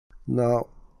Now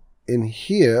in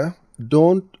here,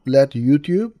 don't let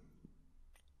YouTube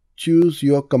choose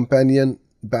your companion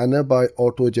banner by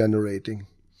auto generating,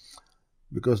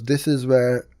 because this is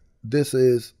where this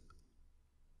is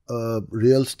a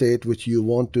real estate which you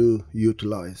want to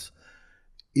utilize.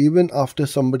 Even after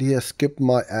somebody has skipped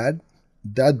my ad,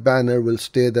 that banner will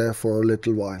stay there for a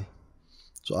little while.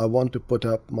 So I want to put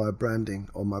up my branding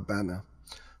or my banner.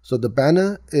 So the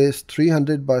banner is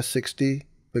 300 by 60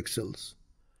 pixels.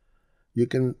 You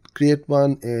can create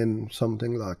one in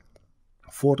something like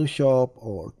Photoshop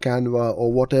or Canva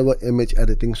or whatever image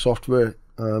editing software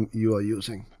you are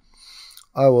using.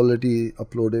 I've already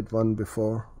uploaded one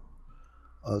before.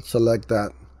 I'll select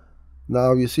that.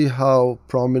 Now you see how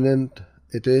prominent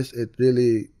it is. It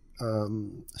really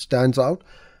stands out.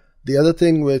 The other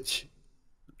thing which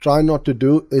try not to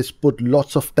do is put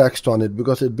lots of text on it,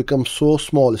 because it becomes so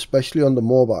small, especially on the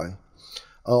mobile.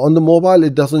 On the mobile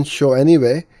it doesn't show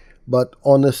anyway, but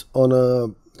on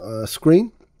a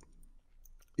screen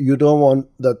you don't want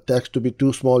the text to be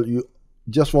too small. You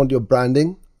just want your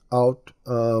branding out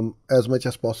as much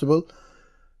as possible,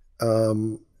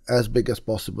 as big as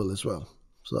possible as well.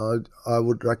 So I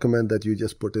would recommend that you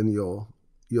just put in your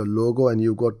logo, and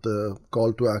you've got the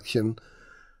call to action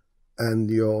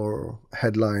and your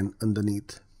headline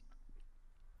underneath.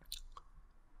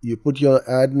 You put your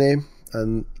ad name,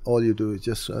 and all you do is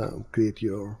just create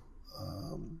your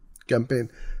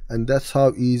campaign. And that's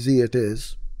how easy it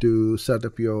is to set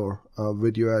up your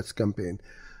video ads campaign.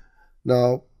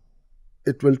 Now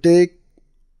it will take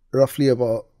roughly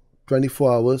about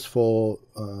 24 hours for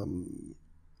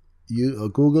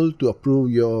Google to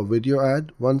approve your video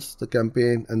ad. Once the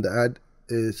campaign and the ad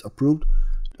is approved,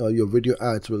 your video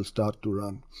ads will start to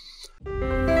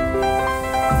run.